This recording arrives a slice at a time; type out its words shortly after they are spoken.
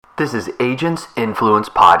This is Agents Influence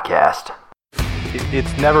Podcast.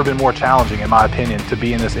 It's never been more challenging, in my opinion, to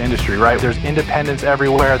be in this industry, right? There's independents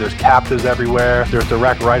everywhere, there's captives everywhere, there's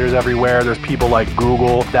direct writers everywhere, there's people like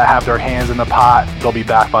Google that have their hands in the pot. They'll be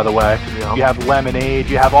back, by the way. Yep. You have Lemonade,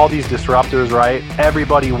 you have all these disruptors, right?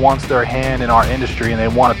 Everybody wants their hand in our industry and they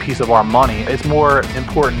want a piece of our money. It's more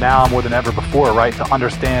important now more than ever before, right, to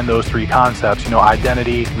understand those three concepts,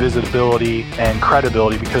 identity, visibility, and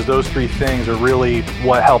credibility, because those three things are really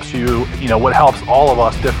what helps you, what helps all of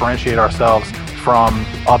us differentiate ourselves from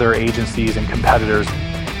other agencies and competitors.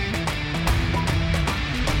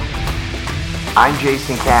 I'm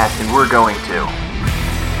Jason Cass, and we're going to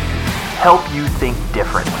help you think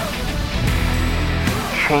differently,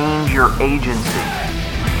 change your agency,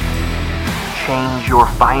 change your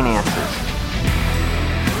finances,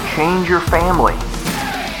 change your family,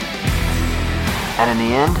 and in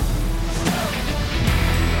the end,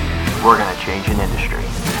 we're going to change an industry.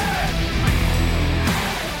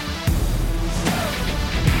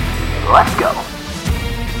 Let's go.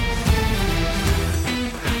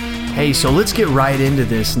 Hey, so let's get right into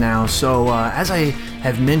this now. So as I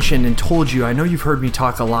have mentioned and told you, I know you've heard me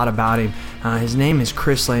talk a lot about him. His name is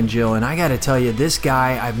Chris Langille, and I got to tell you, this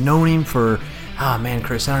guy, I've known him for,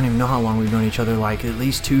 Chris, I don't even know how long we've known each other, like at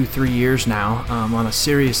least 2-3 years now, on a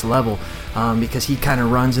serious level, because he kind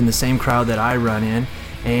of runs in the same crowd that I run in.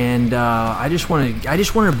 And I just want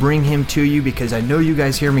to bring him to you because I know you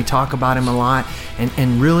guys hear me talk about him a lot,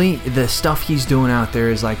 and really the stuff he's doing out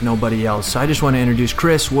there is like nobody else. So I just want to introduce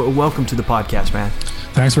Chris. Welcome to the podcast, man.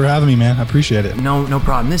 Thanks for having me, man. I appreciate it. No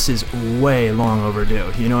problem. This is way long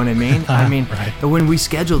overdue. You know what I mean? Right. When we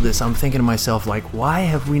scheduled this, I'm thinking to myself, like, why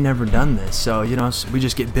have we never done this? So, we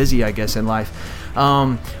just get busy, I guess, in life.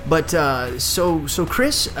 So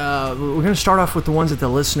Chris, we're going to start off with the ones that the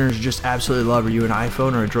listeners just absolutely love. Are you an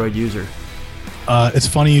iPhone or a Droid user? It's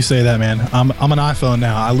funny you say that, man. I'm an iPhone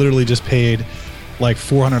now. I literally just paid like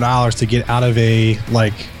 $400 to get out of a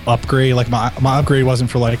upgrade. Like my upgrade wasn't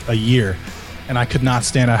for like a year. And I could not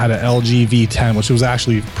stand. I had an LG V10, which was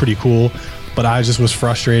actually pretty cool, but I just was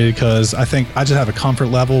frustrated because I think I just have a comfort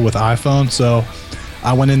level with iPhone. So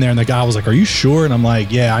I went in there and the guy was like, "Are you sure?" And I'm like,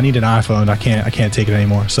 "Yeah, I need an iPhone. I can't take it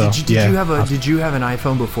anymore." So did you have an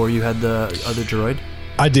iPhone before you had the other Droid?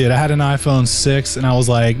 I did. I had an iPhone 6 and I was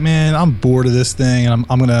like, man, I'm bored of this thing and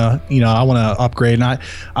I'm gonna, I want to upgrade. And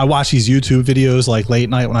I watch these YouTube videos like late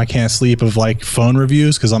night when I can't sleep of like phone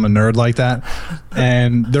reviews because I'm a nerd like that.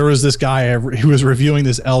 And there was this guy who was reviewing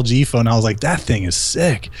this LG phone. I was like, that thing is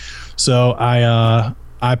sick. So I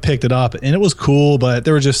picked it up and it was cool, but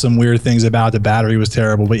there were just some weird things about it. The battery was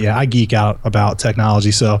terrible. But yeah, I geek out about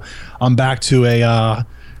technology. So I'm back to a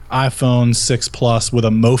iPhone 6 Plus with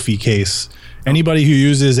a Mophie case. Anybody who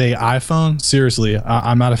uses a iPhone, seriously,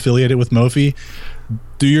 I'm not affiliated with Mophie.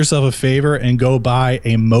 Do yourself a favor and go buy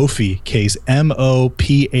a Mophie case,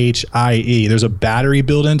 Mophie. There's a battery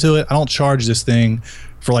built into it. I don't charge this thing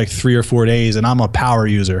for like 3 or 4 days, and I'm a power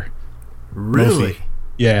user. Really? Mophie.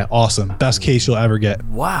 Yeah, awesome. Best case you'll ever get.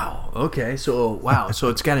 Wow. Okay. So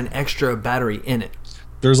it's got an extra battery in it.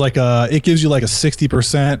 There's it gives you like a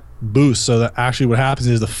 60% boost. So that actually what happens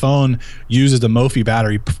is the phone uses the Mophie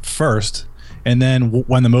battery first. And then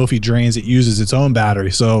when the Mophie drains, it uses its own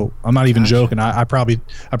battery. So I'm not even joking. I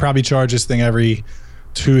probably charge this thing every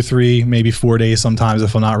 2, 3, maybe 4 days sometimes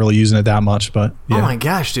if I'm not really using it that much. But yeah. Oh my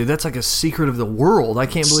gosh, dude, that's like a secret of the world. I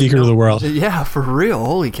can't believe secret of the world. Yeah, for real.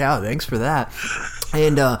 Holy cow! Thanks for that.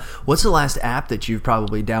 And what's the last app that you've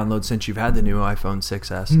probably downloaded since you've had the new iPhone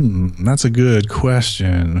 6s? That's a good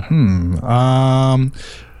question.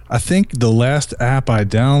 I think the last app I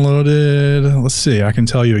downloaded, let's see, I can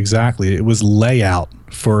tell you exactly. It was Layout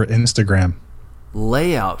for Instagram.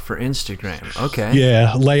 Layout for Instagram. Okay.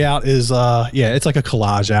 Yeah, Layout is it's like a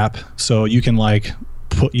collage app. So you can like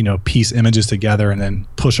put, piece images together and then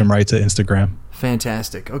push them right to Instagram.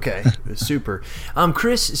 Fantastic. Okay. Super.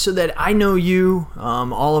 Chris, so that I know you,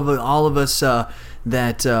 all of us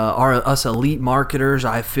that are us elite marketers,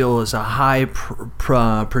 I feel as a high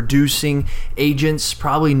producing agents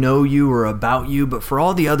probably know you or about you, but for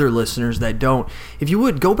all the other listeners that don't, if you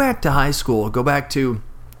would go back to high school, go back to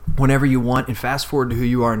whenever you want and fast forward to who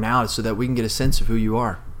you are now so that we can get a sense of who you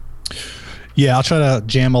are. Yeah, I'll try to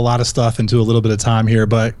jam a lot of stuff into a little bit of time here,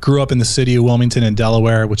 but grew up in the city of Wilmington in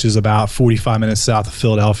Delaware, which is about 45 minutes south of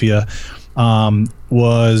Philadelphia.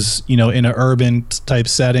 Was in an urban type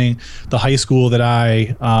setting. The high school that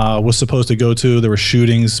I was supposed to go to, there were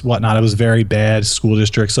shootings, whatnot. It was very bad school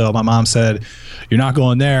district. So my mom said, "You're not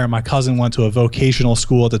going there." My cousin went to a vocational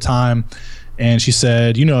school at the time, and she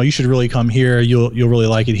said, "You should really come here. You'll really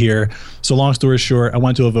like it here." So long story short, I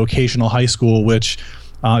went to a vocational high school, which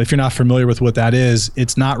If you're not familiar with what that is,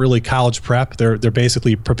 it's not really college prep. They're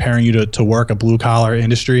basically preparing you to work a blue collar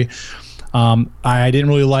industry. I didn't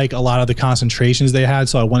really like a lot of the concentrations they had,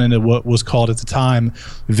 so I went into what was called at the time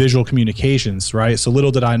visual communications, right? So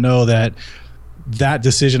little did I know that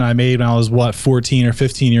decision I made when I was 14 or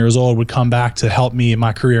 15 years old would come back to help me in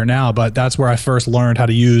my career now. But that's where I first learned how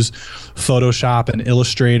to use Photoshop and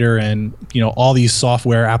Illustrator and all these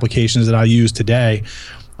software applications that I use today.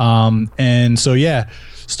 And so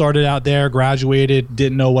started out there, graduated,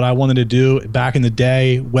 didn't know what I wanted to do back in the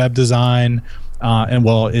day. Web design, and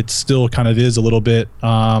it still kind of is a little bit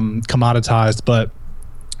commoditized, but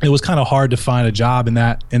it was kind of hard to find a job in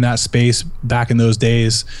that space back in those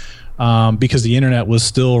days. Because the internet was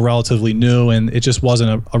still relatively new and it just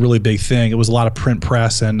wasn't a really big thing. It was a lot of print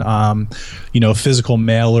press and, physical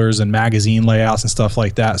mailers and magazine layouts and stuff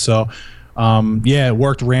like that. So,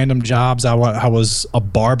 worked random jobs. I was a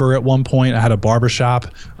barber at one point. I had a barber shop.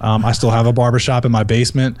 I still have a barber shop in my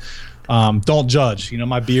basement. Don't judge.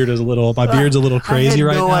 My beard's a little crazy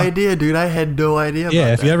right now. I had no idea, dude. I had no idea about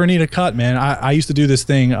that. If you ever need a cut, man, I used to do this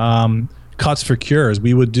thing, Cuts for Cures.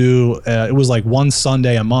 We would do it was like one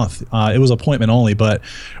Sunday a month. It was appointment only, but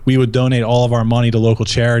we would donate all of our money to local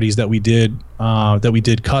charities that we did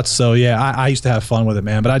cuts. So I used to have fun with it,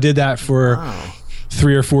 man. But I did that for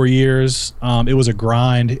 3 or 4 years. It was a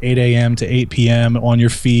grind, 8 a.m. to 8 p.m. on your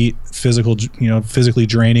feet, physically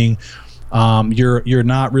draining. You're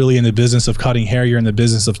not really in the business of cutting hair. You're in the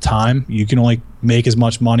business of time. You can only make as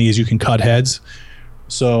much money as you can cut heads.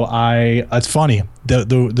 So it's funny,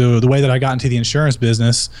 the way that I got into the insurance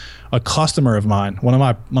business, a customer of mine, one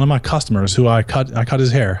of my customers who I cut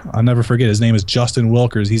his hair. I'll never forget. His name is Justin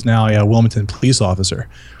Wilkers. He's now a Wilmington police officer.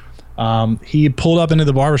 He pulled up into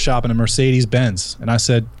the barbershop in a Mercedes Benz, and I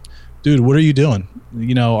said, "Dude, what are you doing?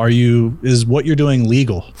 Is what you're doing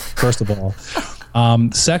legal? First of all."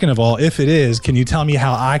 Second of all, if it is, can you tell me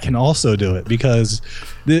how I can also do it? Because,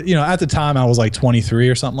 at the time I was like 23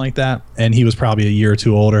 or something like that, and he was probably a year or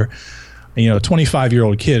two older. And, a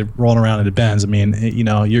 25-year-old kid rolling around in a Benz. I mean,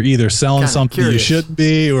 you're either selling something curious. You shouldn't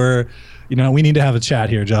be, or, we need to have a chat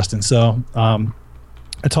here, Justin. So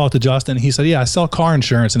I talked to Justin. He said, "Yeah, I sell car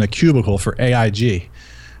insurance in a cubicle for AIG.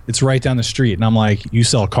 It's right down the street." And I'm like, "You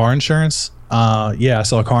sell car insurance?" "Yeah, I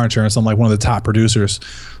sell car insurance. I'm like one of the top producers."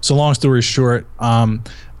 So long story short,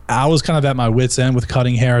 I was kind of at my wit's end with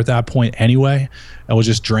cutting hair at that point anyway. I was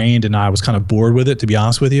just drained and I was kind of bored with it, to be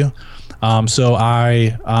honest with you. So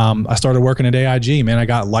I started working at AIG, man. I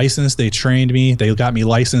got licensed. They trained me. They got me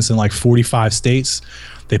licensed in like 45 states.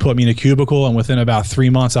 They put me in a cubicle, and within about 3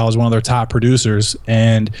 months, I was one of their top producers.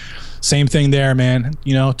 And same thing there, man.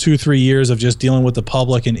 2-3 years of just dealing with the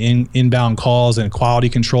public and inbound calls and quality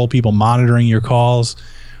control people monitoring your calls.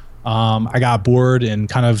 I got bored and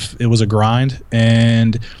it was a grind.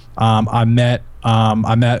 And I met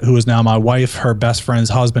who is now my wife. Her best friend's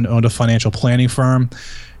husband owned a financial planning firm,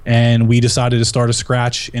 and we decided to start a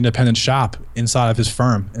scratch independent shop inside of his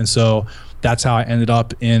firm. And so that's how I ended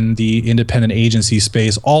up in the independent agency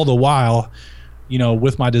space. All the while,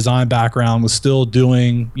 with my design background, was still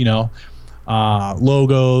doing,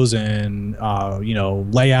 logos and,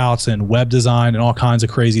 layouts and web design and all kinds of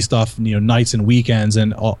crazy stuff, nights and weekends,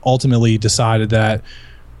 and ultimately decided that,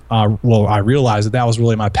 I realized that was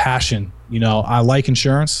really my passion. I like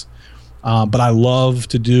insurance, but I love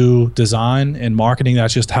to do design and marketing.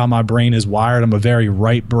 That's just how my brain is wired. I'm a very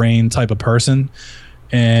right brain type of person.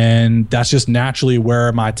 And that's just naturally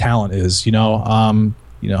where my talent is.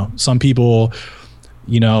 Some people,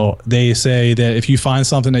 they say that if you find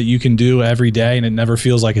something that you can do every day and it never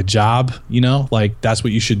feels like a job, that's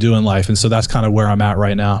what you should do in life. And so that's kind of where I'm at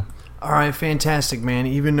right now. All right, fantastic, man.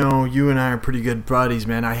 Even though you and I are pretty good buddies,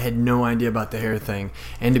 man, I had no idea about the hair thing.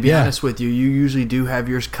 And to be honest with you, you usually do have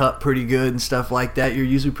yours cut pretty good and stuff like that. You're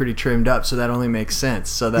usually pretty trimmed up, so that only makes sense.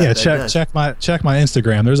 So that check my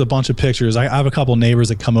Instagram. There's a bunch of pictures. I have a couple neighbors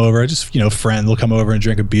that come over. Just friend, they'll come over and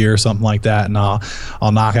drink a beer or something like that, and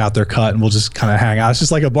I'll knock out their cut and we'll just kind of hang out. It's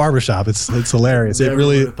just like a barbershop. It's hilarious. It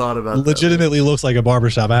really legitimately looks like a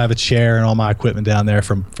barbershop. I have a chair and all my equipment down there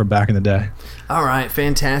from back in the day. All right,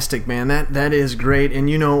 fantastic, man. That is great. And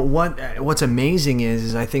what's amazing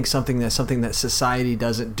is I think something that society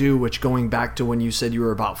doesn't do, which going back to when you said you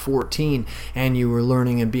were about 14 and you were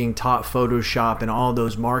learning and being taught Photoshop and all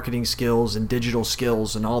those marketing skills and digital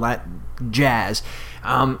skills and all that jazz.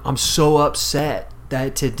 I'm so upset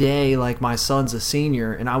that today, like, my son's a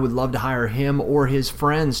senior and I would love to hire him or his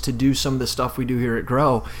friends to do some of the stuff we do here at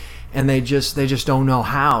Grow. and they just don't know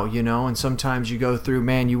how, and sometimes you go through,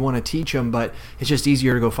 man, you want to teach them, but it's just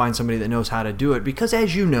easier to go find somebody that knows how to do it, because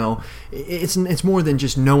as you know, it's more than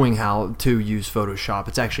just knowing how to use Photoshop.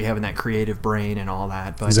 It's actually having that creative brain and all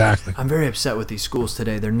that. But exactly. I'm very upset with these schools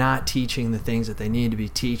today. They're not teaching the things that they need to be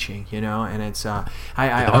teaching, and it's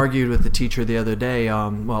I argued with the teacher the other day,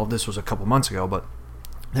 well, this was a couple months ago, but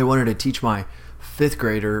they wanted to teach my 5th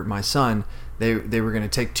grader, my son. They were going to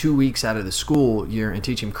take 2 weeks out of the school year and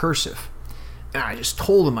teach him cursive. And I just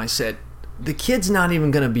told him, I said, the kid's not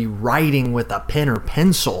even going to be writing with a pen or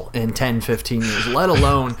pencil in 10, 15 years, let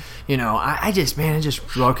alone,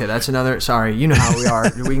 okay, that's another, sorry, you know how we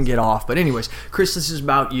are. We can get off. But anyways, Chris, this is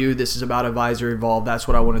about you. This is about Advisor Evolved. That's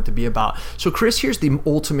what I want it to be about. So Chris, here's the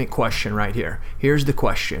ultimate question right here. Here's the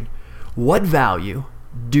question. What value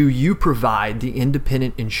do you provide the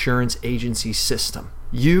independent insurance agency system?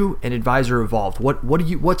 You and Advisor Evolved.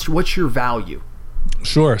 What's your value?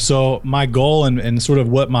 Sure. So my goal and sort of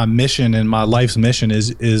what my mission and my life's mission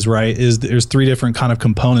is there's 3 different kind of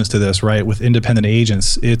components to this, right? With independent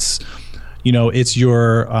agents, it's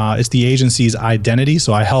the agency's identity.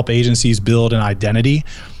 So I help agencies build an identity.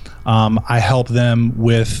 I help them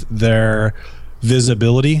with their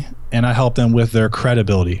visibility, and I help them with their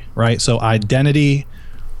credibility, right? So identity,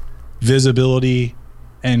 visibility,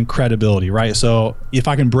 and credibility, right? So if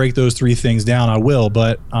I can break those 3 things down, I will.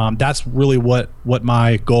 But that's really what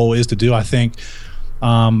my goal is to do. I think,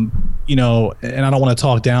 and I don't want to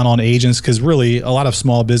talk down on agents, because really a lot of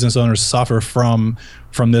small business owners suffer from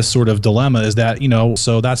this sort of dilemma. Is that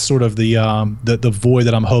so that's sort of the void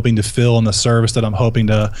that I'm hoping to fill, and the service that I'm hoping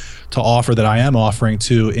to offer, that I am offering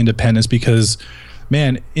to independents. Because,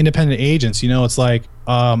 man, independent agents, it's like.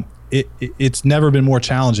 It's never been more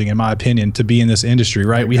challenging, in my opinion, to be in this industry,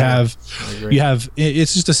 right?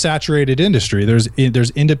 It's just a saturated industry. There's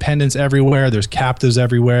independents everywhere. There's captives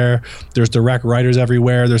everywhere. There's direct writers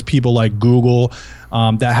everywhere. There's people like Google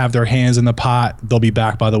that have their hands in the pot. They'll be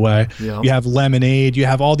back, by the way. Yep. You have Lemonade. You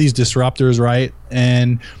have all these disruptors, right?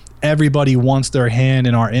 And everybody wants their hand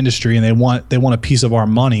in our industry, and they want a piece of our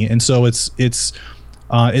money. And so it's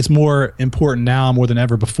more important now more than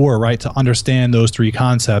ever before, right, to understand those 3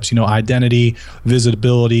 concepts, identity,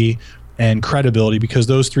 visibility, and credibility, because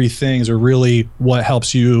those 3 things are really what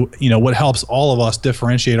helps what helps all of us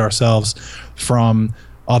differentiate ourselves from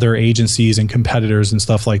other agencies and competitors and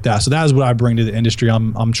stuff like that. So that is what I bring to the industry.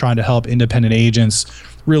 I'm trying to help independent agents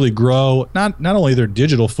really grow not only their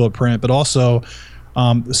digital footprint, but also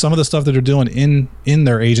some of the stuff that they're doing in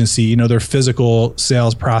their agency, their physical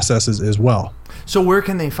sales processes as well. So where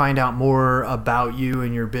can they find out more about you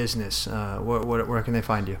and your business? Where can they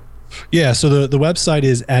find you? Yeah, so the website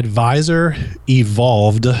is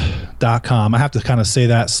advisorevolved.com. I have to kind of say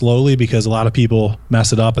that slowly because a lot of people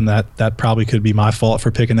mess it up, and that probably could be my fault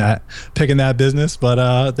for picking that business,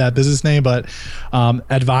 but that business name. But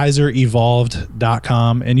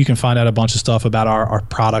advisorevolved.com, and you can find out a bunch of stuff about our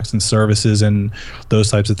products and services and those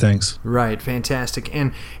types of things. Right, fantastic.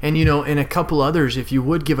 And and a couple others, if you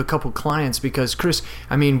would give a couple clients, because Chris,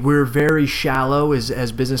 we're very shallow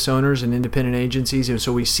as business owners and independent agencies, and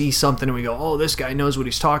so we see something and we go, oh, this guy knows what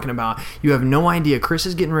he's talking about. You have no idea. Chris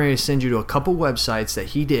is getting ready to send you to a couple websites that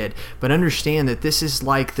he did, but understand that this is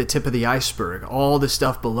like the tip of the iceberg. All the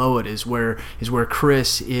stuff below it is where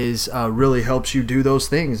Chris is really helps you do those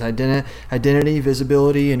things: identity,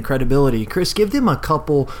 visibility, and credibility. Chris, give them a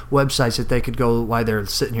couple websites that they could go while they're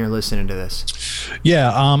sitting here listening to this.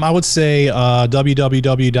 Yeah, I would say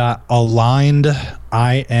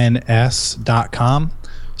www.alignedins.com.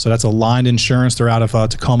 So that's Aligned Insurance. They're out of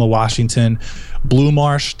Tacoma, Washington.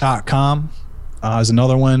 Bluemarsh.com is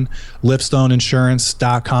another one.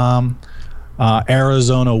 Lipstoneinsurance.com.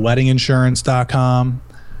 ArizonaWeddingInsurance.com.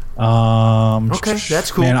 Okay,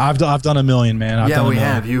 that's cool. Man, I've done a million, man. We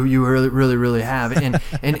have. You really have. And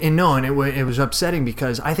it was upsetting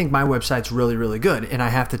because I think my website's really, really good. And I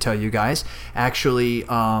have to tell you guys, actually,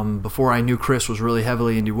 before I knew Chris was really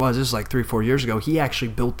heavily into this is like 3-4 years ago, he actually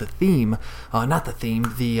built the theme, not the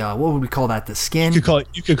theme, the what would we call that? The skin. You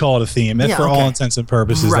could call it a theme. Yeah, for all intents and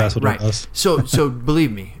purposes, right, that's what it was. So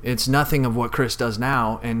believe me, it's nothing of what Chris does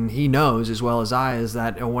now, and he knows as well as I is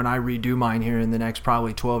that when I redo mine here in the next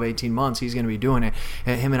probably 12-18 months, he's going to be doing it.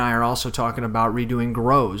 And him and I are also talking about redoing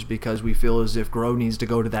Grows because we feel as if Grow needs to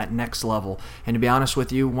go to that next level. And to be honest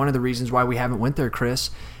with you, one of the reasons why we haven't went there, Chris,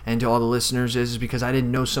 and to all the listeners is because I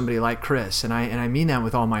didn't know somebody like Chris, and I mean that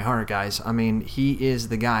with all my heart, guys. I mean, he is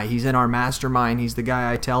the guy. He's in our mastermind. He's the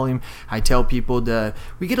guy. I tell people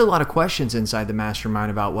we get a lot of questions inside the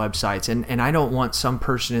mastermind about websites, and I don't want some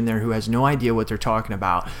person in there who has no idea what they're talking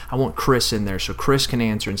about. I want Chris in there so Chris can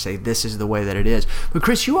answer and say this is the way that it is. But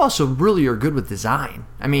Chris, you also really are good with design.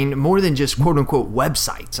 I mean, more than just quote unquote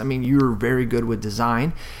websites. I mean, you're very good with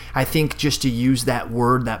design. I think just to use that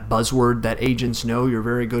word, that buzzword that agents know, you're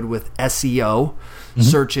very good with SEO,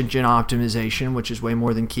 search engine optimization, which is way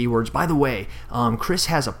more than keywords. By the way, Chris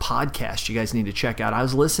has a podcast you guys need to check out. I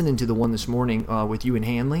was listening to the one this morning with you and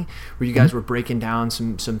Hanley, where you guys were breaking down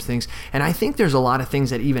some things. And I think there's a lot of things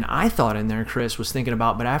that even I thought in there, Chris was thinking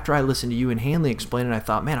about. But after I listened to you and Hanley explain it, I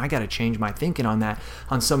thought, man, I got to change my thinking on that,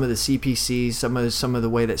 on some of the CPCs, some of the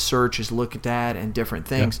way that search is looked at and different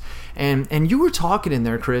things. Yeah. And you were talking in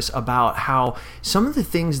there, Chris, about how some of the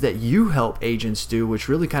things that you help agents do, which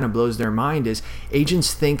really kind of blows their mind, is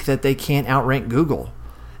agents think that they can't outrank Google.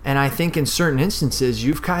 And I think in certain instances,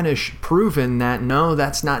 you've kind of proven that, no,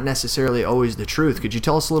 that's not necessarily always the truth. Could you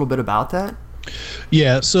tell us a little bit about that?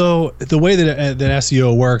 Yeah, so the way that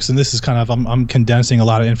SEO works, and this is kind of, I'm condensing a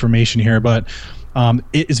lot of information here, but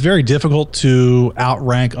it's very difficult to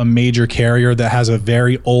outrank a major carrier that has a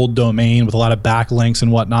very old domain with a lot of backlinks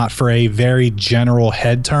and whatnot for a very general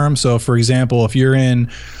head term. So for example, if you're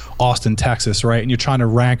in Austin, Texas, right, and you're trying to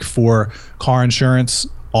rank for car insurance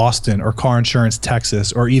Austin or car insurance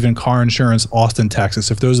Texas or even car insurance Austin,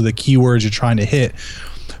 Texas, if those are the keywords you're trying to hit,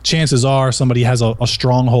 chances are somebody has a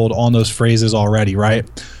stronghold on those phrases already, right?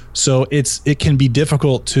 So it can be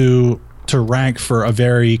difficult to rank for a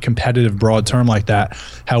very competitive broad term like that.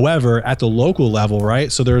 However, at the local level, right?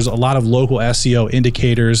 So there's a lot of local SEO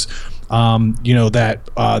indicators,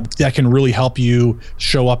 that can really help you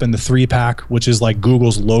show up in the 3-pack, which is like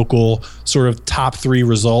Google's local sort of top 3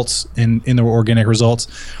 results in the organic results.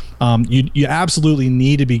 You absolutely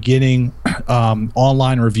need to be getting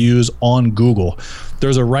online reviews on Google.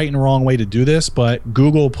 There's a right and wrong way to do this, but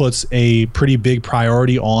Google puts a pretty big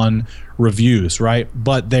priority on reviews, right?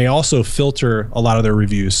 But they also filter a lot of their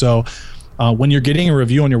reviews. So when you're getting a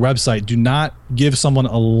review on your website, do not give someone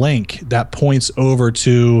a link that points over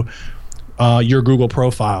to your Google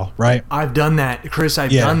profile, right? I've done that, Chris.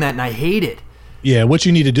 I've done that, and I hate it. Yeah, what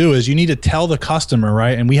you need to do is you need to tell the customer,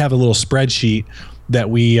 right? And we have a little spreadsheet that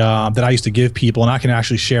that I used to give people, and I can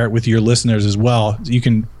actually share it with your listeners as well. You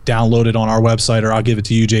can download it on our website, or I'll give it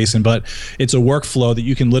to you, Jason. But it's a workflow that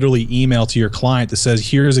you can literally email to your client that says,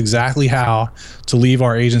 here's exactly how to leave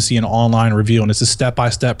our agency an online review. And it's a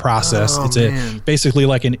step-by-step process. Basically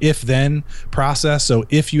like an if-then process. So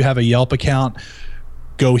if you have a Yelp account,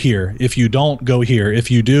 go here. If you don't, go here. If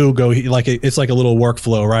you do, go here. It's like a little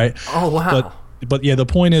workflow, right? Oh, wow. But yeah, the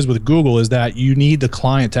point is with Google is that you need the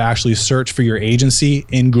client to actually search for your agency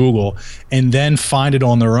in Google and then find it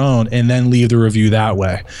on their own and then leave the review that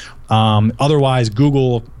way. Otherwise,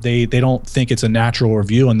 Google, they don't think it's a natural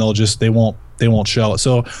review, and they won't show it.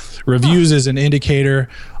 So reviews is an indicator.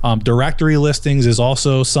 Directory listings is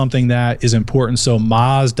also something that is important. So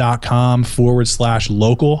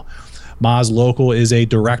Moz.com/local. Moz Local is a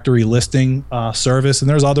directory listing service, and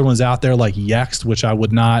there's other ones out there like Yext, which I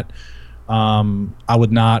would not recommend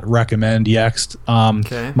Yext.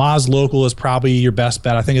 Okay. Moz Local is probably your best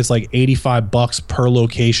bet. I think it's like $85 per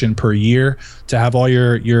location per year to have all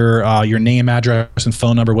your name, address, and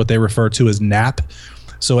phone number, what they refer to as NAP.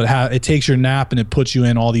 So it takes your NAP and it puts you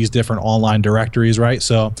in all these different online directories, right?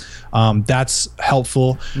 So that's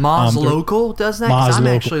helpful. Moz Local does that? Moz I'm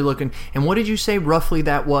Local. actually looking. And what did you say roughly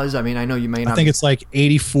that was? I mean, I know you may not. I think it's like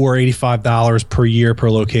 $85 per year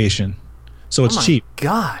per location. So it's cheap.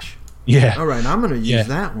 Gosh. Yeah. All right, I'm going to use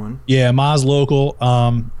that one. Yeah, Moz Local.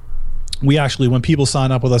 We actually, when people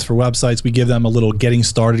sign up with us for websites, we give them a little getting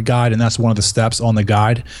started guide, and that's one of the steps on the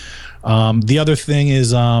guide. The other thing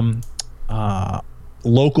is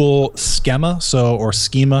local schema, or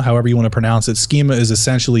schema, however you want to pronounce it. Schema is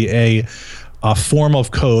essentially a form of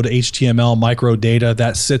code, HTML microdata,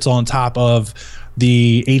 that sits on top of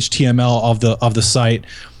the HTML of the site.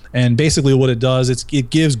 And basically what it does, it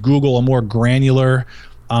gives Google a more granular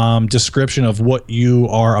description of what you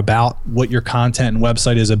are about, what your content and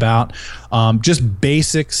website is about. Just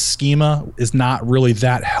basic schema is not really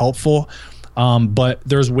that helpful. But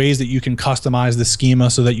there's ways that you can customize the schema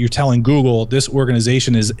so that you're telling Google this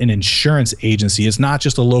organization is an insurance agency. It's not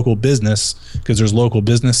just a local business, because there's local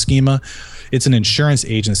business schema. It's an insurance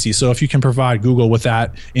agency. So if you can provide Google with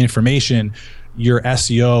that information, your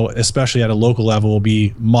SEO, especially at a local level, will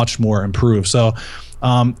be much more improved. So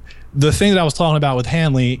the thing that I was talking about with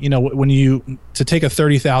Hanley, you know, when you to take a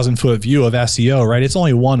 30,000 foot view of SEO, right? It's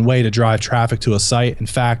only one way to drive traffic to a site. In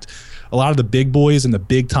fact, a lot of the big boys and the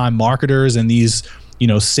big time marketers and these, you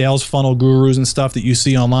know, sales funnel gurus and stuff that you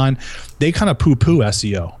see online, they kind of poo-poo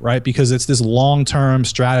SEO, right? Because it's this long-term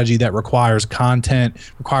strategy that requires content,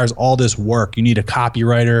 requires all this work. You need a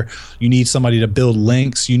copywriter, you need somebody to build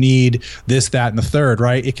links, you need this, that, and the third,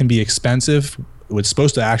 right? It can be expensive. It's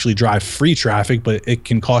supposed to actually drive free traffic, but it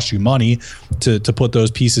can cost you money to put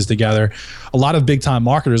those pieces together. A lot of big time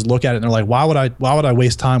marketers look at it and they're like, why would I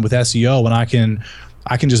waste time with SEO when I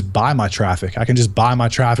can just buy my traffic? I can just buy my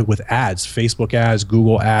traffic with ads, Facebook ads,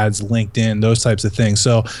 Google ads, LinkedIn, those types of things.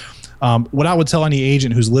 So what I would tell any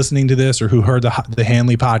agent who's listening to this or who heard the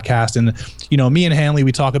Hanley podcast, and you know, me and Hanley,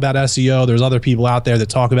 we talk about SEO. There's other people out there that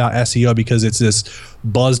talk about SEO because it's this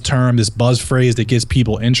buzz term, this buzz phrase that gets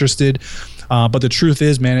people interested. But the truth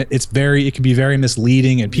is, man, it can be very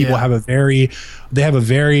misleading, and people have a very,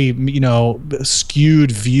 you know,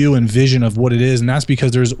 skewed view and vision of what it is. And that's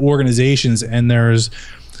because there's organizations and there's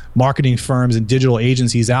marketing firms and digital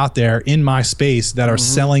agencies out there in my space that are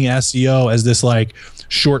selling SEO as this like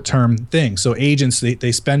short-term thing. So agents,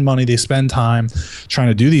 they spend money, they spend time trying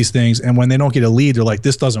to do these things. And when they don't get a lead, they're like,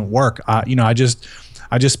 this doesn't work. You know, I just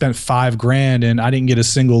spent $5,000 and I didn't get a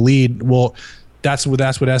single lead. Well, that's what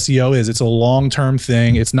SEO is. It's a long-term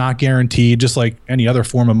thing. It's not guaranteed, just like any other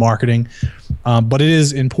form of marketing. But it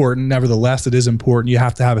is important. Nevertheless, it is important. You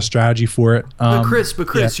have to have a strategy for it. But Chris,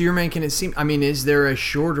 so you're making it seem, I mean, is there a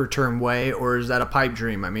shorter term way, or is that a pipe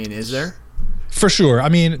dream? I mean, is there? For sure. I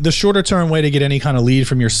mean, the shorter term way to get any kind of lead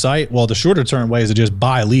from your site, well, the shorter term way is to just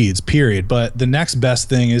buy leads, period. But the next best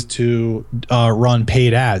thing is to run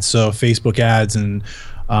paid ads. So Facebook ads and,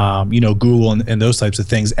 you know, Google and those types of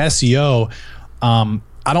things. SEO,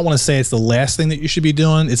 I don't want to say it's the last thing that you should be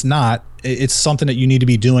doing. It's not. It's something that you need to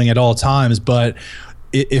be doing at all times. But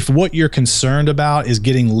if what you're concerned about is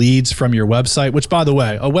getting leads from your website, which, by the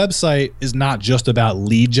way, a website is not just about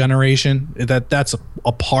lead generation. That's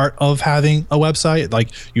a part of having a website. Like,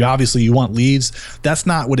 you want leads. That's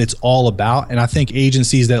not what it's all about. And I think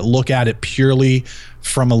agencies that look at it purely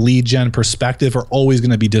from a lead gen perspective are always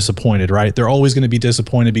going to be disappointed, right? They're always going to be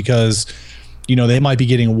disappointed because, you know, they might be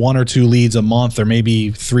getting 1 or 2 leads a month, or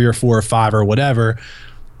maybe 3 or 4 or 5 or whatever.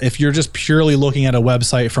 If you're just purely looking at a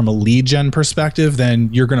website from a lead gen perspective, then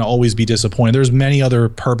you're going to always be disappointed. There's many other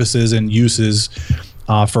purposes and uses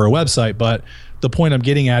for a website, but the point I'm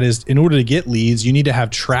getting at is, in order to get leads, you need to have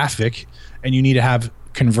traffic and you need to have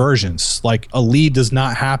conversions. Like, a lead does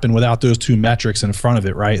not happen without those 2 metrics in front of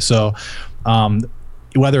it, right? So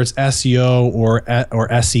whether it's SEO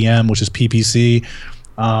or SEM, which is PPC,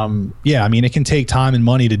 I mean, it can take time and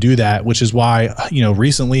money to do that, which is why, you know,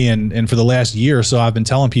 recently and for the last year or so, I've been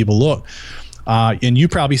telling people, look, and you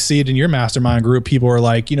probably see it in your mastermind group. People are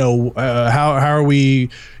like, you know, how are we,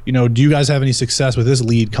 you know, do you guys have any success with this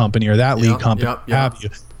lead company or that lead company? Have you?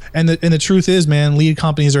 And the truth is, man, lead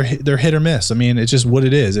companies they're hit or miss. I mean, it's just what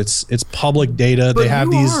it is. It's public data. But they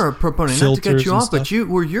have these. You are a proponent, not to cut you off, but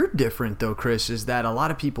where you're different though, Chris, is that a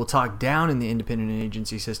lot of people talk down in the independent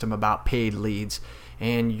agency system about paid leads.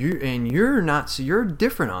 And you're not, so you're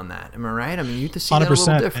different on that. Am I right? I mean, you see that a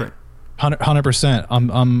little different. 100%.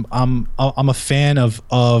 I'm a fan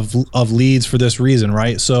of leads for this reason,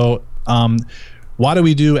 right? So, why do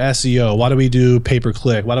we do SEO? Why do we do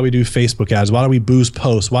pay-per-click? Why do we do Facebook ads? Why do we boost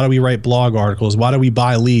posts? Why do we write blog articles? Why do we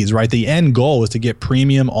buy leads, right? The end goal is to get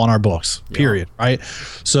premium on our books, period, right?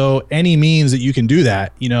 So any means that you can do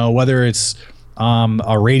that, you know, whether it's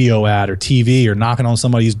a radio ad or TV or knocking on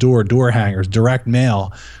somebody's door hangers, direct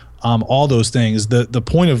mail, all those things. The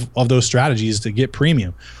point of those strategies is to get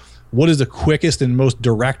premium. What is the quickest and most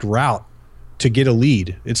direct route to get a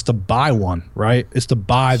lead? It's to buy one, right? It's to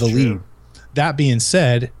buy the lead. That being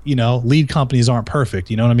said, you know, lead companies aren't perfect.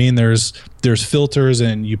 You know what I mean? There's filters,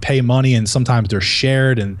 and you pay money, and sometimes they're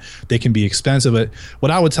shared and they can be expensive. But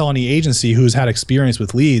what I would tell any agency who's had experience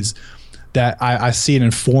with leads, that I see it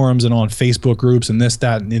in forums and on Facebook groups and this,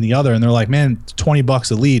 that, and the other, and they're like, man,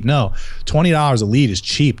 $20 a lead. No, $20 a lead is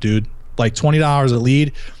cheap, dude. Like, $20 a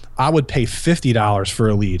lead, I would pay $50 for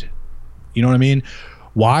a lead. You know what I mean?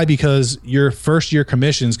 Why? Because your first year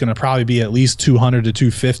commission is going to probably be at least $200 to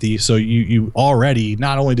 $250. So you already,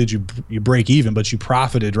 not only did you break even, but you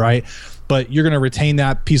profited, right? But you're going to retain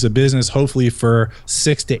that piece of business hopefully for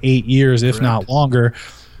 6 to 8 years, if not longer.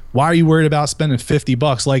 Why are you worried about spending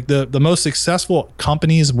 $50? Like, the most successful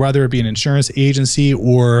companies, whether it be an insurance agency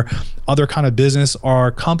or other kind of business,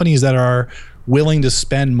 are companies that are willing to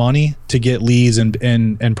spend money to get leads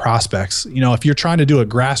and prospects. You know, if you're trying to do it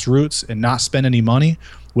grassroots and not spend any money,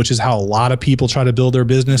 which is how a lot of people try to build their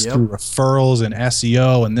business through referrals and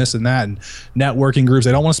SEO and this and that and networking groups.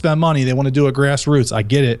 They don't want to spend money. They want to do it grassroots. I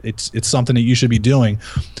get it. It's something that you should be doing.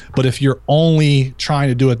 But if you're only trying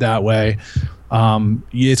to do it that way,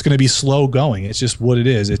 it's going to be slow going. It's just what it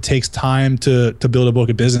is. It takes time to build a book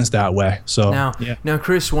of business that way. So now,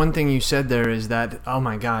 Chris, one thing you said there is that, oh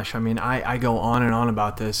my gosh, I mean, I go on and on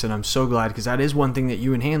about this, and I'm so glad, because that is one thing that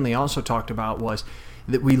you and Hanley also talked about, was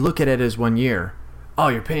that we look at it as 1 year. Oh,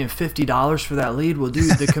 you're paying $50 for that lead? Well,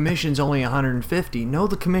 dude, the commission's only $150. No,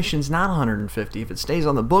 the commission's not $150. If it stays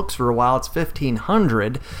on the books for a while, it's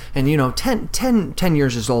 $1,500. And, you know, 10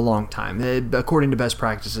 years is a long time. According to best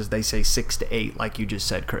practices, they say 6 to 8, like you just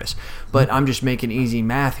said, Chris. But I'm just making easy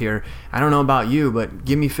math here. I don't know about you, but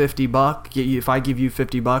give me $50. If I give you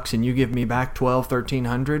 $50 and you give me back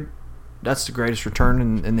 $1,200, that's the greatest return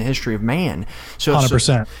in the history of man.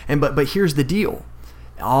 100%. But here's the deal.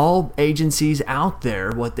 All agencies out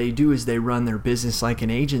there, what they do is they run their business like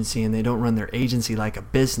an agency, and they don't run their agency like a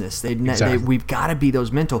business. We've got to be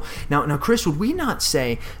those mental. Now, Chris, would we not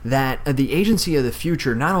say that the agency of the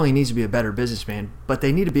future not only needs to be a better businessman, but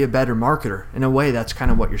they need to be a better marketer? In a way, that's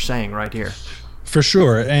kind of what you're saying right here. For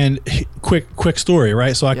sure. And quick story,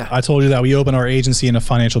 right? So I told you that we opened our agency in a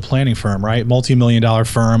financial planning firm, right? Multi-million-dollar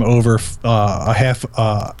firm, over almost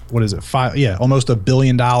 $1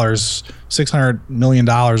 billion, $600 million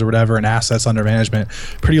or whatever in assets under management.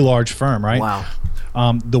 Pretty large firm, right? Wow.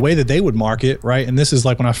 The way that they would market, right? And this is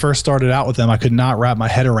like when I first started out with them, I could not wrap my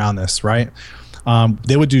head around this, right?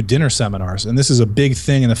 They would do dinner seminars, and this is a big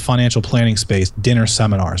thing in the financial planning space, dinner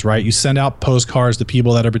seminars, right? You send out postcards to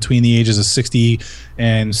people that are between the ages of 60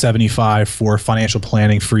 and 75 for financial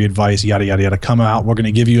planning, free advice, yada, yada, yada. Come out. We're going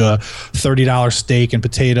to give you a $30 steak and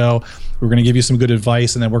potato. We're going to give you some good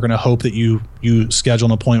advice, and then we're going to hope that you schedule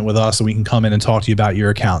an appointment with us so we can come in and talk to you about your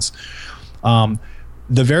accounts.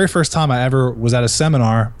 The very first time I ever was at a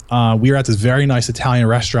seminar, we were at this very nice Italian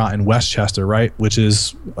restaurant in Westchester, right? Which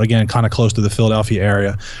is, again, kind of close to the Philadelphia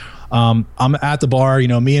area. I'm at the bar, you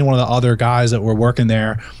know, me and one of the other guys that were working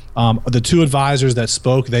there. The two advisors that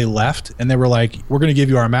spoke, they left, and they were like, we're going to give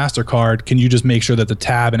you our MasterCard. Can you just make sure that the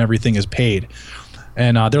tab and everything is paid?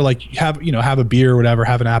 And they're like, have a beer or whatever,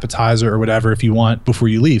 have an appetizer or whatever if you want before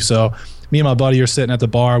you leave. So me and my buddy are sitting at the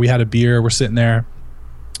bar. We had a beer. We're sitting there,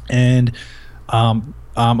 and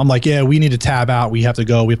I'm like, yeah, we need to tab out. We have to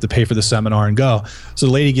go. We have to pay for the seminar and go. So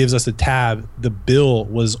the lady gives us a tab. The bill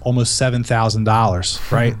was almost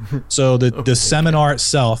 $7,000, right? So the seminar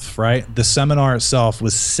itself, right? The seminar itself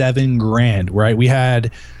was $7,000,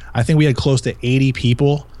 right? I think we had close to 80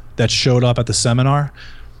 people that showed up at the seminar.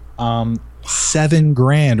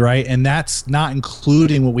 $7,000, right? And that's not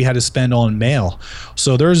including what we had to spend on mail.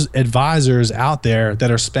 So there's advisors out there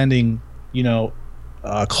that are spending, you know,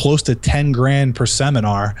 close to $10,000 per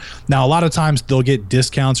seminar. Now, a lot of times they'll get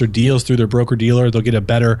discounts or deals through their broker dealer. They'll get a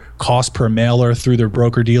better cost per mailer through their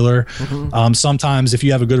broker dealer. Mm-hmm. Sometimes if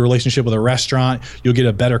you have a good relationship with a restaurant, you'll get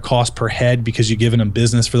a better cost per head because you've given them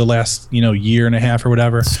business for the last, year and a half or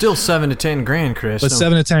whatever. Still $7,000 to $10,000, Chris. But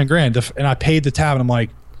 $7,000 to $10,000. And I paid the tab and I'm like,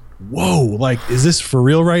 whoa, like, is this for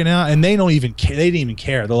real right now? And they don't even care. They didn't even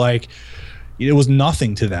care. They're like, it was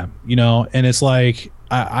nothing to them, and it's like,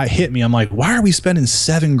 I hit me. I'm like, why are we spending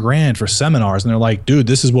 $7,000 for seminars? And they're like, dude,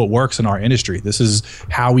 this is what works in our industry. This is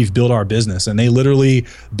how we've built our business. And they literally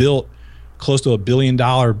built close to $1 billion,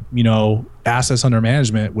 assets under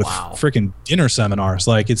management with freaking dinner seminars.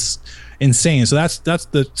 Like, it's insane. So that's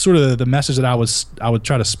the sort of the message that I would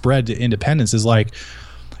try to spread to independents is like,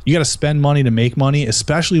 you got to spend money to make money,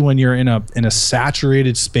 especially when you're in a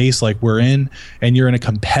saturated space like we're in, and you're in a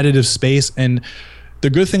competitive space. And the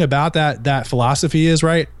good thing about that philosophy is,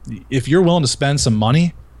 right, if you're willing to spend some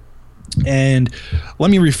money, and let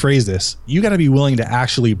me rephrase this, you got to be willing to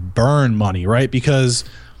actually burn money, right? Because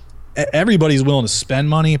everybody's willing to spend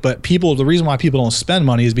money, but the reason why people don't spend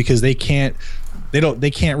money is because they can't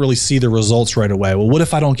really see the results right away. Well, what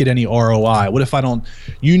if I don't get any ROI? What if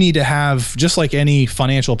you need to have, just like any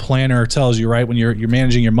financial planner tells you, right, when you're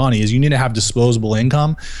managing your money, is you need to have disposable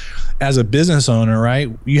income. As a business owner, right,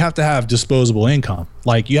 you have to have disposable income.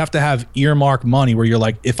 Like, you have to have earmarked money where you're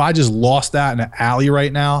like, if I just lost that in an alley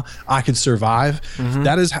right now, I could survive.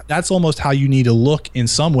 Mm-hmm. That's almost how you need to look in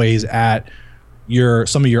some ways at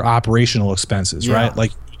some of your operational expenses, right?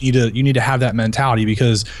 Like, you need to have that mentality,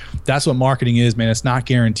 because that's what marketing is, man. It's not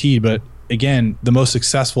guaranteed, but again, the most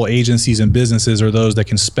successful agencies and businesses are those that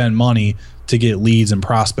can spend money to get leads and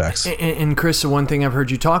prospects. And Chris, the one thing I've heard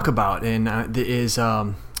you talk about is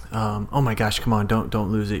Oh my gosh, come on,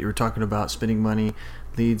 don't lose it. You were talking about spending money,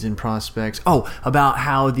 leads and prospects. Oh, about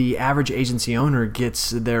how the average agency owner gets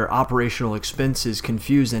their operational expenses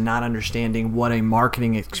confused and not understanding what a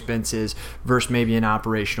marketing expense is versus maybe an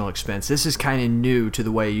operational expense. This is kind of new to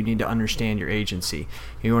the way you need to understand your agency.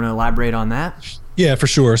 You want to elaborate on that? Yeah, for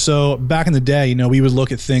sure. So back in the day, we would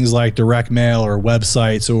look at things like direct mail or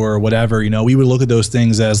websites or whatever, we would look at those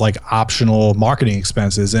things as like optional marketing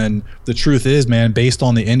expenses. And the truth is, man, based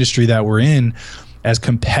on the industry that we're in, as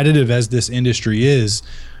competitive as this industry is,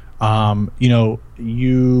 you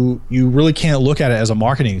really can't look at it as a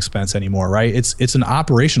marketing expense anymore, right? It's an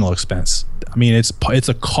operational expense. I mean, it's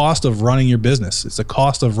a cost of running your business. It's a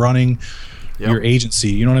cost of running your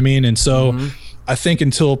agency. You know what I mean? And so I think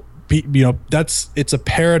until it's a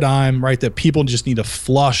paradigm, right, that people just need to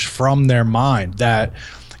flush from their mind that,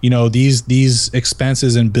 these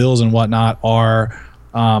expenses and bills and whatnot are,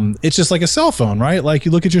 it's just like a cell phone, right? Like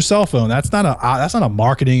you look at your cell phone, that's not a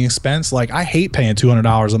marketing expense. Like I hate paying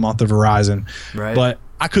 $200 a month to Verizon, right? But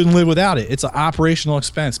I couldn't live without it. It's an operational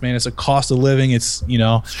expense, man. It's a cost of living. It's,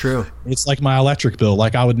 it's true. It's like my electric bill.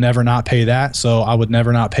 Like I would never not pay that. So I would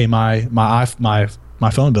never not pay my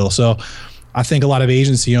phone bill. So I think a lot of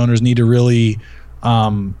agency owners need to really,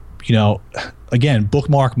 again,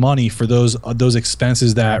 bookmark money for those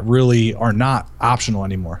expenses that really are not optional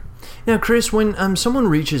anymore. Now, Chris, when someone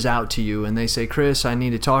reaches out to you and they say, Chris, I need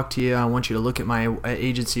to talk to you. I want you to look at my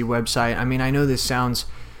agency website. I mean, I know this sounds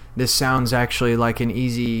actually like an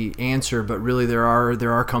easy answer, but really there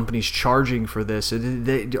are companies charging for this.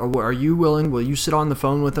 Are you willing? Will you sit on the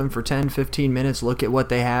phone with them for 10, 15 minutes, look at what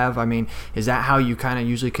they have? I mean, is that how you kind of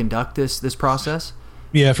usually conduct this process?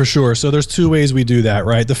 Yeah, for sure. So there's two ways we do that,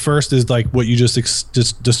 right? The first is like what you just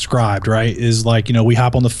described, right? Is like, we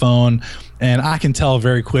hop on the phone and I can tell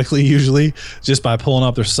very quickly, usually just by pulling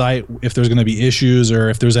up their site, if there's going to be issues or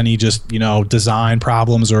if there's any just, design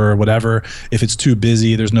problems or whatever. If it's too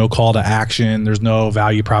busy, there's no call to action, there's no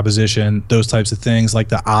value proposition, those types of things, like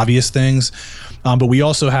the obvious things. But we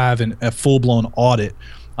also have a full-blown audit,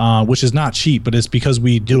 which is not cheap, but it's because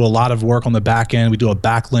we do a lot of work on the back end. We do a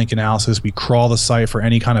backlink analysis. We crawl the site for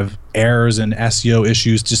any kind of errors and SEO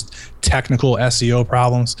issues, just technical SEO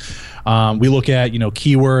problems. We look at,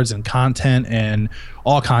 keywords and content and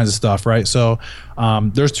all kinds of stuff, right? So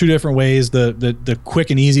there's two different ways. The quick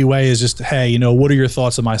and easy way is just, hey, what are your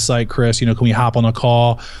thoughts on my site, Chris? Can we hop on a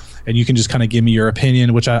call? And you can just kind of give me your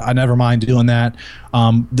opinion, which I never mind doing that.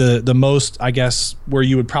 The most, I guess, where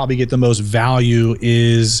you would probably get the most value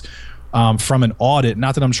is from an audit.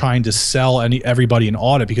 Not that I'm trying to sell everybody an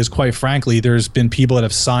audit, because quite frankly, there's been people that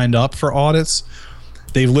have signed up for audits.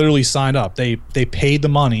 They've literally signed up. They paid the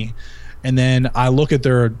money, and then I look at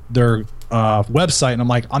their website and I'm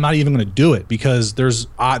like, I'm not even going to do it because there's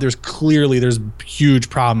huge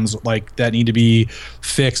problems like that need to be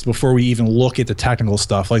fixed before we even look at the technical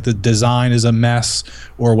stuff. Like the design is a mess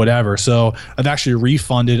or whatever. So I've actually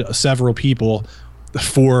refunded several people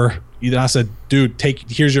for. I said, dude,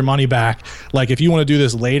 here's your money back. Like if you want to do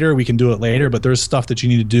this later, we can do it later, but there's stuff that you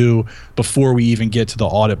need to do before we even get to the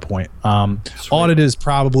audit point. Audit is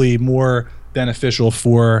probably more beneficial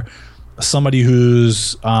for somebody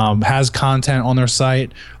who's has content on their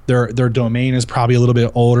site. Their domain is probably a little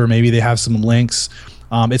bit older. Maybe they have some links.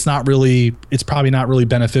 It's probably not really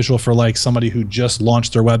beneficial for like somebody who just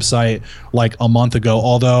launched their website like a month ago,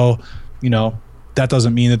 although, that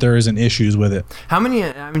doesn't mean that there isn't issues with it.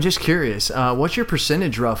 I'm just curious, what's your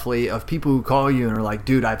percentage roughly of people who call you and are like,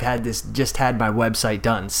 dude, I've had my website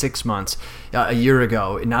done 6 months, a year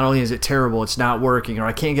ago. And not only is it terrible, it's not working, or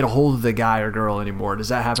I can't get a hold of the guy or girl anymore. Does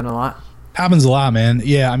that happen a lot? Happens a lot, man.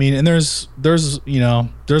 Yeah, I mean, and there's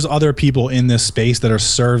other people in this space that are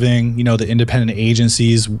serving, the independent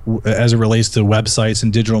agencies as it relates to websites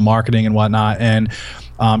and digital marketing and whatnot. And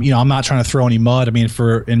I'm not trying to throw any mud. I mean,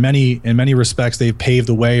 in many respects, they've paved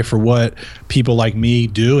the way for what people like me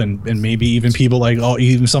do, and maybe even people like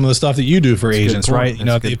even some of the stuff that you do for agents, right?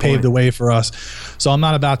 They paved the way for us. So I'm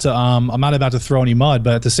not about to throw any mud,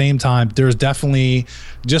 but at the same time, there's definitely,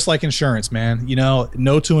 just like insurance, man.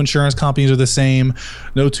 No two insurance companies are the same.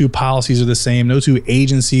 No two policies are the same. No two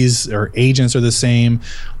agencies or agents are the same.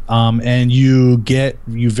 And you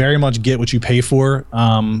very much get what you pay for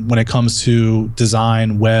when it comes to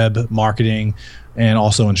design, web, marketing, and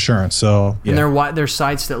also insurance. So and they're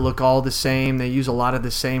sites that look all the same. They use a lot of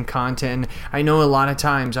the same content. I know a lot of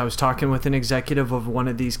times I was talking with an executive of one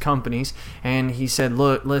of these companies, and he said,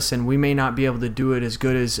 "Look, listen, we may not be able to do it as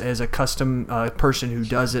good as a custom person who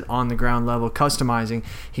does it on the ground level customizing."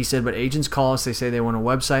 He said, "But agents call us. They say they want a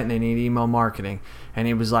website and they need email marketing." And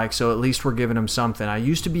he was like, "So at least we're giving them something." I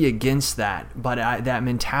used to be against that, but that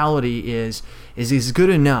mentality is good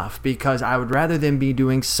enough, because I would rather them be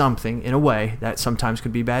doing something in a way that sometimes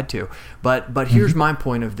could be bad too. But here's my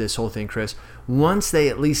point of this whole thing, Chris. Once they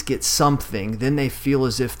at least get something, then they feel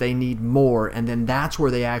as if they need more, and then that's where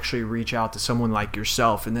they actually reach out to someone like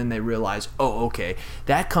yourself, and then they realize, oh, okay,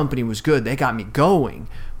 that company was good. They got me going,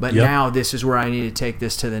 but now this is where I need to take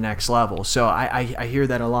this to the next level. So I hear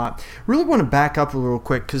that a lot. Really want to back up a little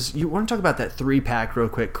quick, because you want to talk about that 3-pack real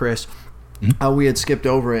quick, Chris. We had skipped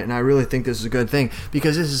over it, and I really think this is a good thing,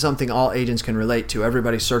 because this is something all agents can relate to.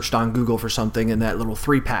 Everybody searched on Google for something, and that little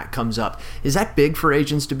 3-pack comes up. Is that big for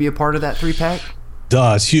agents to be a part of that 3-pack?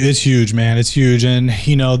 It's huge, man. It's huge. And,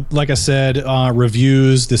 like I said,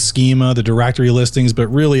 reviews, the schema, the directory listings, but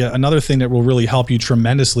really another thing that will really help you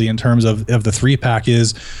tremendously in terms of the 3-pack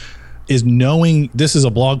is knowing, this is a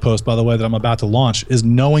blog post, by the way, that I'm about to launch, is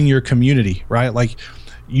knowing your community, right? Like,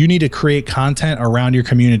 you need to create content around your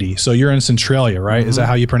community. So you're in Centralia, right? Mm-hmm. Is that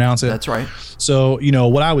how you pronounce it? That's right. So,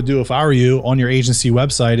 what I would do if I were you on your agency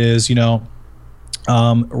website is,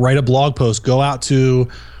 write a blog post, go out to,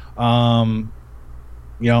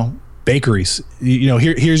 bakeries.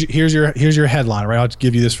 Here's your headline, right? I'll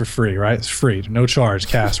give you this for free, right? It's free, no charge,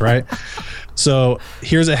 Cass, right? So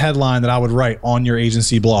here's a headline that I would write on your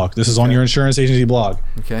agency blog. This is on your insurance agency blog,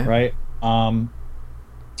 okay? Right?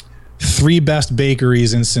 3 best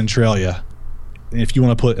bakeries in Centralia. If you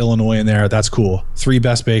want to put Illinois in there, that's cool. 3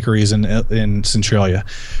 best bakeries in Centralia,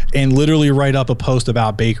 and literally write up a post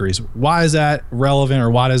about bakeries. Why is that relevant, or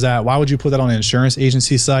why would you put that on an insurance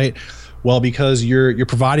agency site? Well, because you're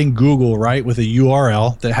providing Google, right, with a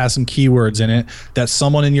URL that has some keywords in it that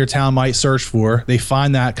someone in your town might search for. They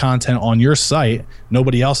find that content on your site,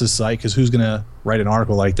 nobody else's site, because who's going to write an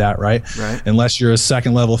article like that, right? Unless you're a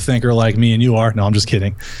second level thinker like me and you are. No, I'm just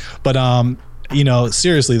kidding. But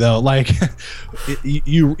seriously though, like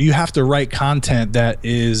you have to write content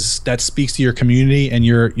that speaks to your community and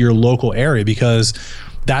your local area, because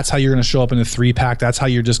that's how you're going to show up in a 3-pack. That's how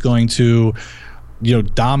you're just going to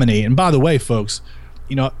dominate. And by the way, folks,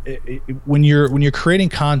 when you're creating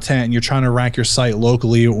content and you're trying to rank your site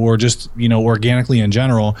locally or just organically in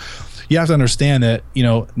general, you have to understand that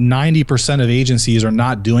 90% of agencies are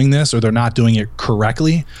not doing this, or they're not doing it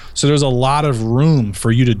correctly. So there's a lot of room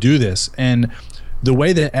for you to do this. And the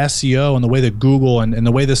way that SEO and the way that Google and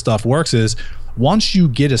the way this stuff works is, once you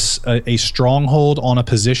get a stronghold on a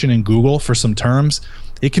position in Google for some terms,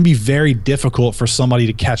 it can be very difficult for somebody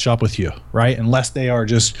to catch up with you, right? Unless they are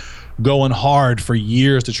just going hard for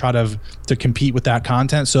years to try to compete with that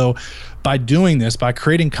content. So by doing this, by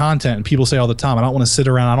creating content, and people say all the time, I don't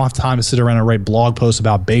have time to sit around and write blog posts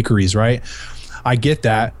about bakeries, right? I get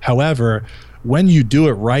that. However, when you do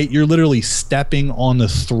it right, you're literally stepping on the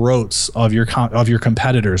throats of your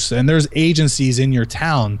competitors. And there's agencies in your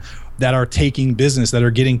town that are taking business, that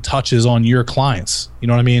are getting touches on your clients. You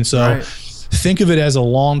know what I mean? So think of it as a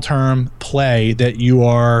long-term play, that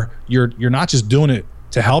you're not just doing it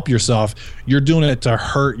to help yourself, you're doing it to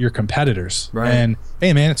hurt your competitors. Right. And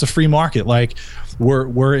hey, man, it's a free market. Like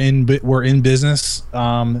we're in business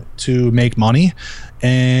to make money,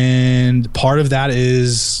 and part of that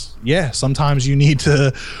is sometimes you need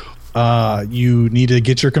to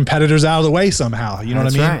get your competitors out of the way somehow. You know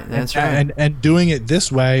what I mean? That's right. And doing it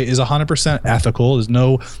this way is 100% ethical.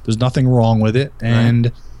 There's nothing wrong with it,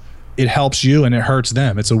 and it helps you and it hurts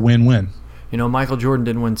them. It's a win-win. Michael Jordan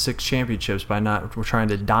didn't win 6 championships by not trying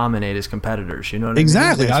to dominate his competitors. You know what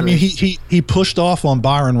exactly. I mean? He pushed off on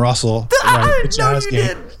Byron Russell. Right, no, you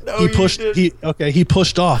didn't. He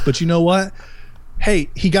pushed off, but you know what? Hey,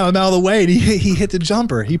 he got him out of the way, and he hit the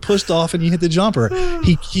jumper. He pushed off and he hit the jumper.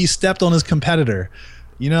 He stepped on his competitor.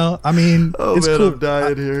 It's cool. I'm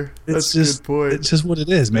dying here. That's a good point. It's just what it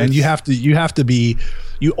is, man.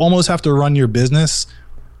 You almost have to run your business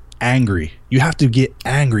angry. You have to get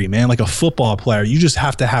angry, man, like a football player. You just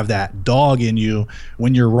have to have that dog in you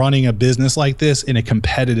when you're running a business like this in a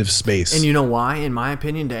competitive space. And you know why, in my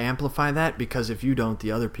opinion, to amplify that? Because if you don't,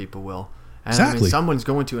 the other people will. And Exactly. I mean, someone's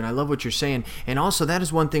going to, and I love what you're saying. And also, that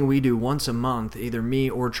is one thing we do once a month, either me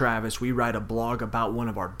or Travis, we write a blog about one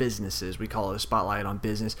of our businesses. We call it a Spotlight on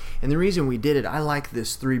Business. And the reason we did it, I like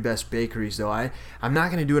this 3 best bakeries, though. I'm not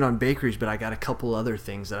going to do it on bakeries, but I got a couple other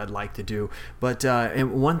things that I'd like to do. But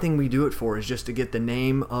and one thing we do it for is just to get the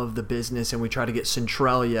name of the business, and we try to get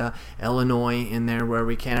Centralia, Illinois in there where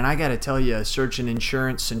we can. And I got to tell you, searching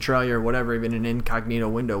insurance, Centralia, or whatever, even an incognito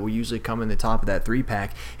window, will usually come in the top of that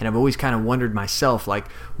 3-pack. And I've always kind of wondered myself,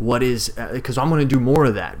 like, what is, because I'm going to do more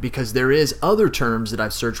of that, because there is other terms that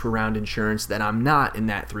I've searched around insurance that I'm not in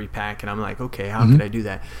that 3-pack, and I'm like, okay, how could I do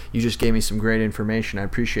that? You just gave me some great information. I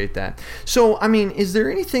appreciate that. So, I mean, is there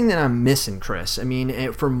anything that I'm missing, Chris? I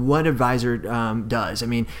mean, from what Advisor does? I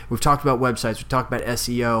mean, we've talked about websites, we've talked about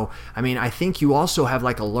SEO. I mean, I think you also have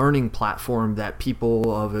like a learning platform that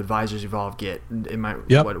people of Advisors Evolve get.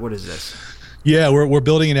 What is this? Yeah, we're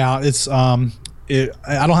building it out. It's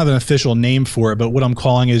I don't have an official name for it, but what I'm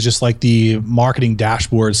calling is just like the marketing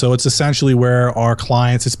dashboard. So it's essentially where our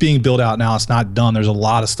clients, it's being built out now. It's not done. There's a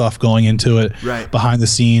lot of stuff going into it behind the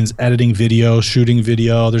scenes, editing video, shooting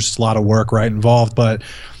video. There's just a lot of work involved. But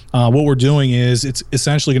what we're doing is it's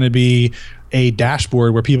essentially going to be a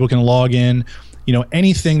dashboard where people can log in. You know,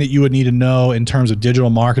 anything that you would need to know in terms of digital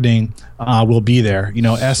marketing will be there. You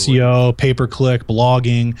know, SEO, pay-per-click,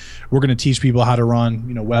 blogging. We're going to teach people how to run,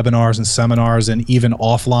 webinars and seminars, and even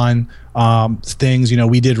offline things. You know,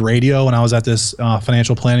 we did radio when I was at this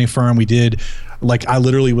financial planning firm. We did, I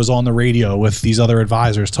literally was on the radio with these other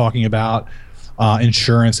advisors talking about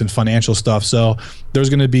insurance and financial stuff. So there's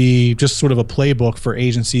going to be just sort of a playbook for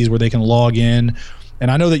agencies where they can log in. And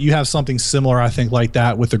I know that you have something similar, I think, like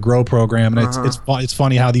that with the Grow program. And it's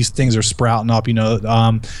funny how these things are sprouting up. You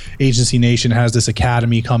know, Agency Nation has this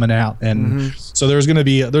academy coming out, and so there's going to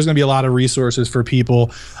be a lot of resources for people.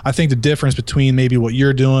 I think the difference between maybe what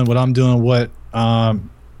you're doing, what I'm doing, what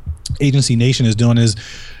Agency Nation is doing is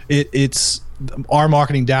it's our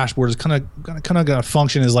marketing dashboard is kind of going to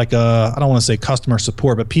function as like I don't want to say customer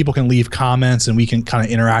support, but people can leave comments and we can kind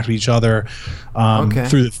of interact with each other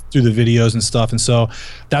through the videos and stuff. And so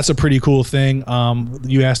that's a pretty cool thing.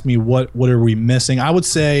 You asked me what are we missing? I would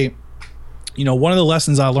say, one of the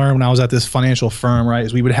lessons I learned when I was at this financial firm, right,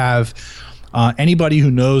 is we would have anybody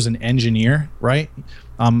who knows an engineer, right?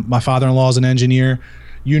 My father-in-law is an engineer.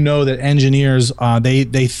 You know that engineers, I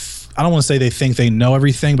don't want to say they think they know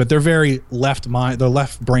everything, but they're very they're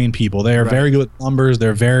left brain people. They're very good with numbers.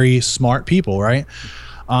 They're very smart people, right?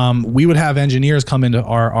 We would have engineers come into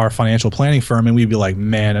our financial planning firm, and we'd be like,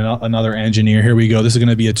 man, another engineer, here we go. This is going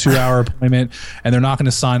to be a 2-hour appointment, and they're not going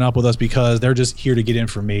to sign up with us because they're just here to get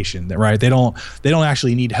information, right? They don't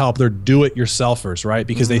actually need help. They're do-it-yourselfers, right?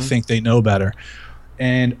 Because they think they know better.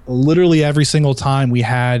 And literally every single time we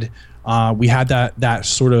had that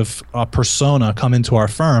sort of persona come into our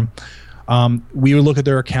firm, we would look at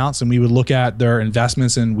their accounts and we would look at their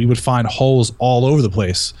investments, and we would find holes all over the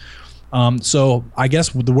place. So I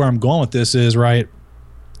guess where I'm going with this is, right,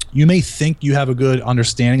 you may think you have a good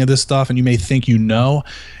understanding of this stuff, and you may think you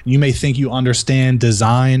may think you understand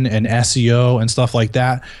design and SEO and stuff like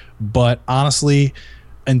that, but honestly,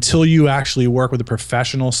 until you actually work with a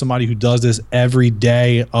professional, somebody who does this every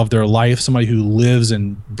day of their life, somebody who lives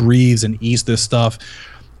and breathes and eats this stuff,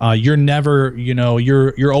 you're never,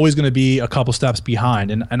 you're always going to be a couple steps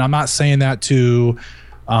behind. And I'm not saying that to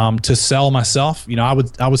sell myself. I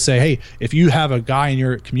would say, hey, if you have a guy in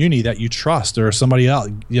your community that you trust or somebody else,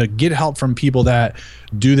 get help from people that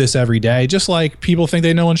do this every day. Just like people think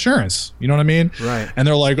they know insurance, you know what I mean? Right. And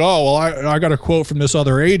they're like, oh, well, I got a quote from this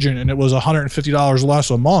other agent and it was $150 less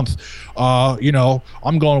a month.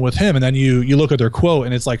 I'm going with him. And then you look at their quote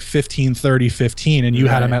and it's like 15, 30, 15, and you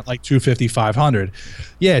had them at like 250, 500.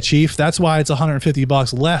 Yeah, chief, that's why it's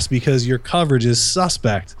 $150 less, because your coverage is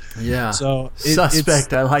suspect. Yeah. So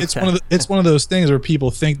suspect. I like that. It's one of those things where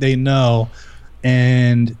people think they know,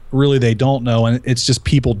 and really they don't know, and it's just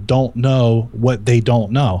people don't know what they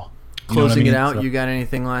don't know. Closing it out, you got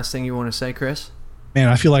anything last thing you want to say, Chris? Man,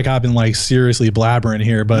 I feel like I've been like seriously blabbering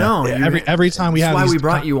here, but no, every time we have that's why we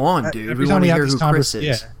brought you on, dude. Every time we have these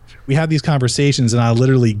conversations, we have these conversations, and I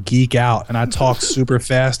literally geek out and I talk super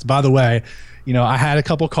fast. By the way, I had a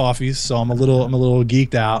couple coffees, so I'm a little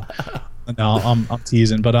geeked out. No, I'm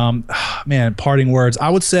teasing, but man, parting words. I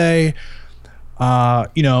would say,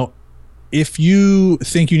 if you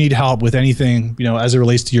think you need help with anything, as it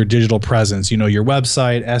relates to your digital presence, your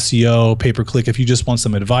website, SEO, pay-per-click, if you just want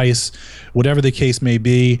some advice, whatever the case may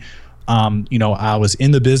be, I was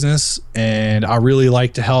in the business and I really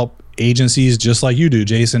like to help agencies just like you do,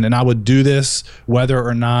 Jason. And I would do this whether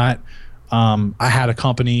or not I had a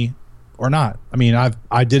company or not. I mean,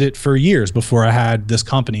 I did it for years before I had this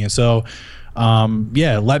company. And so,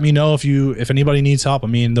 let me know if anybody needs help. I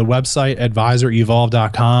mean, the website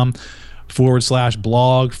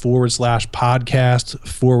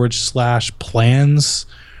advisorevolve.com/blog/podcast/plans.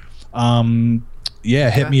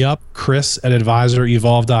 Hit me up,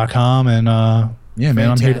 Chris@advisorevolve.com. And man,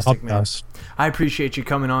 I'm here to help us. I appreciate you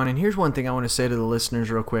coming on. And here's one thing I want to say to the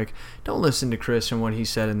listeners real quick. Don't listen to Chris and what he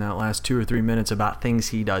said in that last 2 or 3 minutes about things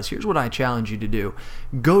he does. Here's what I challenge you to do.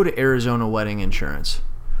 Go to Arizona Wedding Insurance.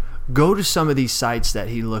 Go to some of these sites that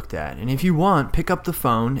he looked at. And if you want, pick up the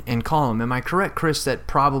phone and call him. Am I correct, Chris, that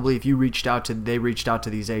probably if you they reached out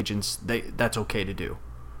to these agents, that's okay to do?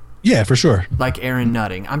 Yeah, for sure. Like Aaron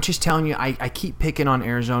Nutting. I'm just telling you, I keep picking on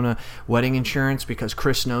Arizona Wedding Insurance because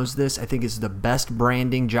Chris knows this. I think it's the best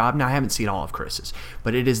branding job. Now, I haven't seen all of Chris's,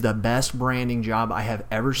 but it is the best branding job I have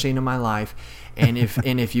ever seen in my life. And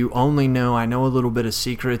if you only know, I know a little bit of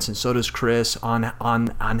secrets, and so does Chris, on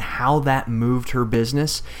how that moved her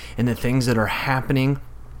business and the things that are happening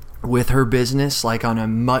with her business, like on a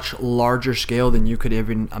much larger scale than you could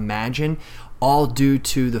even imagine. All due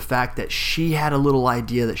to the fact that she had a little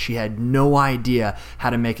idea that she had no idea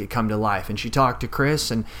how to make it come to life. And she talked to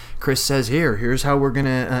Chris, and Chris says, here's how we're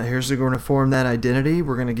gonna form that identity.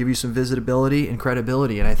 We're gonna give you some visibility and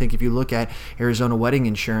credibility. And I think if you look at Arizona Wedding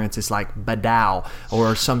Insurance, it's like badow,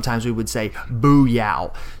 or sometimes we would say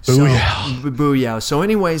booyow. Booyow. So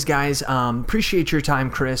anyways, guys, appreciate your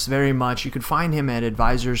time, Chris, very much. You can find him at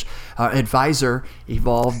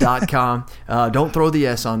advisorevolve.com. Don't throw the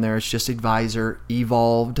S on there. It's just advisorevolved.com,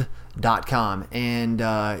 and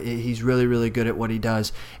he's really, really good at what he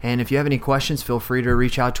does. And if you have any questions, feel free to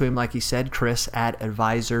reach out to him, like he said, Chris at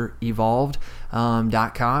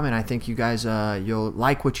advisorevolved.com. And I think you guys, you'll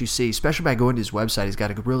like what you see, especially by going to his website. He's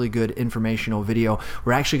got a really good informational video.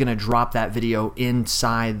 We're actually going to drop that video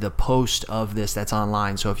inside the post of this that's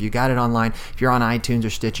online. So if you got it online, if you're on iTunes or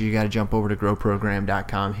Stitcher, you got to jump over to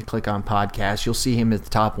growprogram.com, click on podcast. You'll see him at the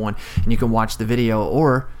top one, and you can watch the video,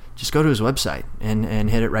 or just go to his website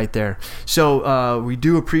and hit it right there. So we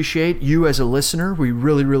do appreciate you as a listener. We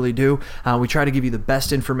really, really do. We try to give you the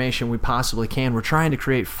best information we possibly can. We're trying to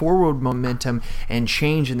create forward momentum and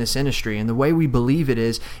change in this industry. And the way we believe it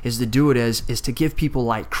is to do it is to give people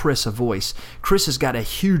like Chris a voice. Chris has got a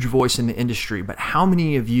huge voice in the industry, but how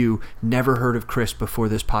many of you never heard of Chris before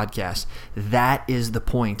this podcast? That is the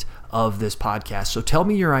point of this podcast. So tell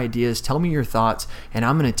me your ideas, tell me your thoughts, and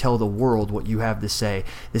I'm going to tell the world what you have to say.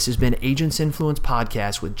 This has been Agents Influence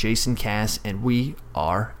Podcast with Jason Cass, and we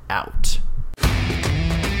are out.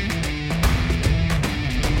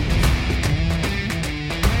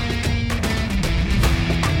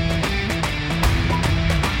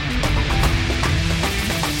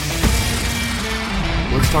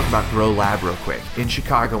 Let's talk about Grow Lab real quick. In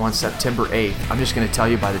Chicago on September 8th, I'm just going to tell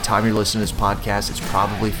you, by the time you're listening to this podcast, it's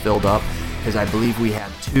probably filled up, because I believe we have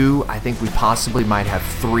 2. I think we possibly might have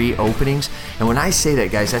 3 openings. And when I say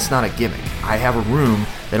that, guys, that's not a gimmick. I have a room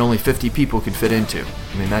that only 50 people can fit into.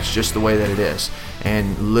 I mean, that's just the way that it is.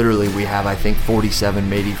 And literally we have, I think, 47,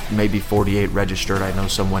 maybe 48 registered. I know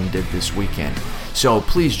someone did this weekend. So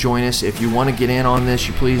please join us. If you want to get in on this,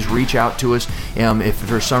 you please reach out to us. If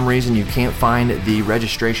for some reason you can't find the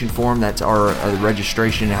registration form, that's our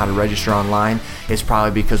registration and how to register online, it's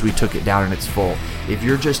probably because we took it down and it's full. If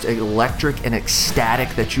you're just electric and ecstatic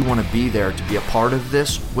that you want to be there to be a part of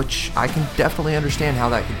this, which I can definitely understand how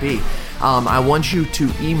that could be, I want you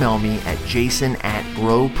to email me at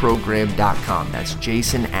jason@growprogram.com. That's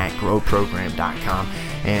jason@growprogram.com.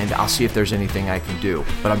 And I'll see if there's anything I can do.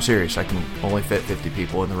 But I'm serious, I can only fit 50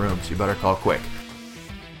 people in the room, so you better call quick.